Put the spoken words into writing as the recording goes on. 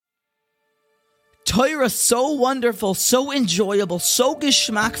Torah so wonderful, so enjoyable, so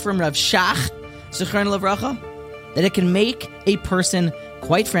geschmack from Rav Shach, Zechrona Livracha, that it can make a person,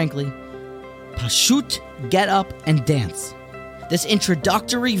 quite frankly, pashut get up and dance. This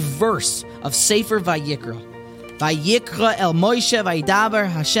introductory verse of Sefer Vayikra. Vayikra el Moshe Vayidaber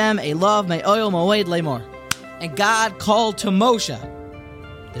Hashem Elav Me'oil Moed Lemor. And God called to Moshe.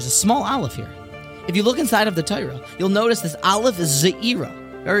 There's a small Aleph here. If you look inside of the Torah, you'll notice this Aleph is Ze'ira.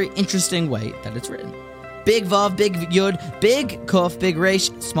 Very interesting way that it's written. Big Vav, big Yud, big Kuf, big Resh,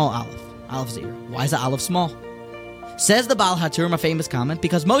 small Aleph. Aleph Ze'ira. Why is the Aleph small? Says the Baal HaTurim, a famous comment,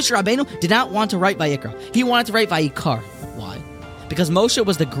 because Moshe Rabbeinu did not want to write Vayikra. He wanted to write Vayikar. Why? Because Moshe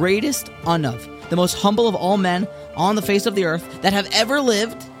was the greatest Anav, the most humble of all men on the face of the earth that have ever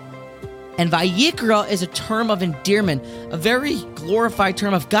lived. And Vayikra is a term of endearment, a very glorified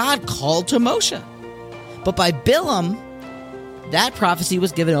term of God called to Moshe. But by Bilam, that prophecy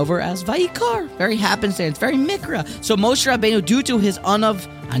was given over as Vayikar, very happenstance, very mikra. So Moshe Rabbeinu, due to his Anav,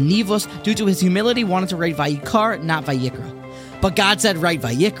 Anivos, due to his humility, wanted to write Vayikar, not Vayikra. But God said write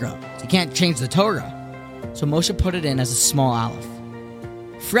Vayikra. So you can't change the Torah. So Moshe put it in as a small Aleph.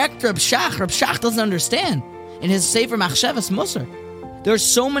 Frekt Rab Shach doesn't understand. In his Sefer Machshavas Musar, there are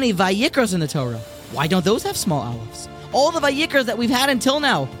so many Vayikras in the Torah. Why don't those have small Alephs? All the Vayikras that we've had until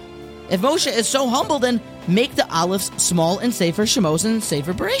now. If Moshe is so humble, then make the Alephs small in Sefer Shemos and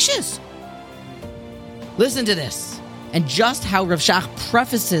Sefer Bereshis. Listen to this. And just how Rav Shach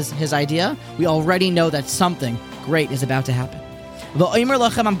prefaces his idea, we already know that something great is about to happen.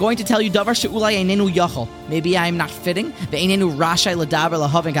 I'm going to tell you davar she'ulai einenu yachol. Maybe I'm not fitting. Ve'einenu rashai l'daber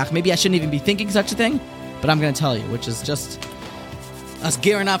lahavin kach. Maybe I shouldn't even be thinking such a thing. But I'm going to tell you, which is just us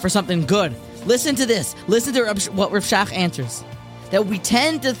gearing up for something good. Listen to this. Listen to what Rav Shach answers. That we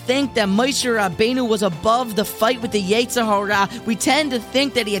tend to think that Moshe Rabbeinu was above the fight with the Yetzer Hara. We tend to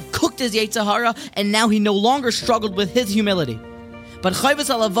think that he had cooked his Yetzer Hara and now he no longer struggled with his humility. But Chayvus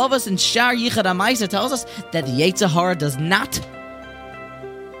Alavavas and Shar Yichad HaMaisa tells us that the Yetzer Hara does not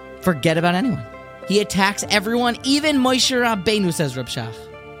forget about anyone. He attacks everyone, even Moshe Rabbeinu, says Rav Shach.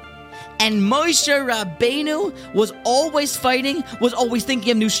 And Moshe Rabbeinu was always fighting, was always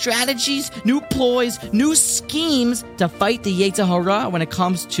thinking of new strategies, new ploys, new schemes to fight the Yetzer Hara when it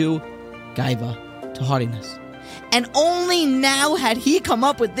comes to gaiva, to haughtiness. And only now had he come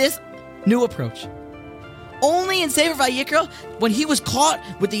up with this new approach. Only in Sefer Vayikra, when he was caught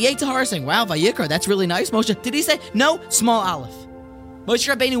with the Yetzer Hara saying, wow, Vayikra, that's really nice, Moshe, did he say, no, small Aleph. Moshe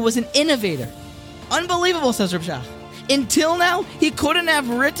Rabbeinu was an innovator. Unbelievable, says Rav Shach. Until now, he could not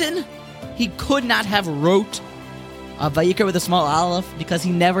have wrote a Vayikra with a small Aleph because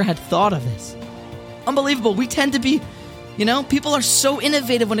he never had thought of this. Unbelievable. We tend to be, people are so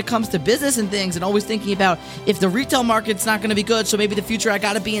innovative when it comes to business and things and always thinking about if the retail market's not going to be good, so maybe the future I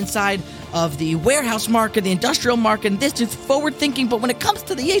got to be inside of the warehouse market, the industrial market, and this is forward thinking. But when it comes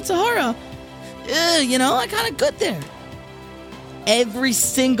to the Yetzer Hara, I kind of good there. Every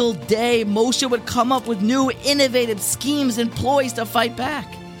single day, Moshe would come up with new innovative schemes and ploys to fight back.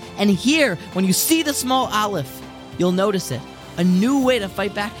 And here, when you see the small Aleph, you'll notice it. A new way to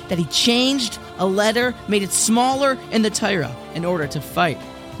fight back, that he changed a letter, made it smaller in the Torah in order to fight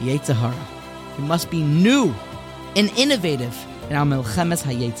the Yetzer Hara. He must be new and innovative in our Melchemes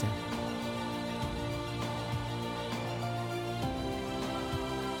HaYetzer.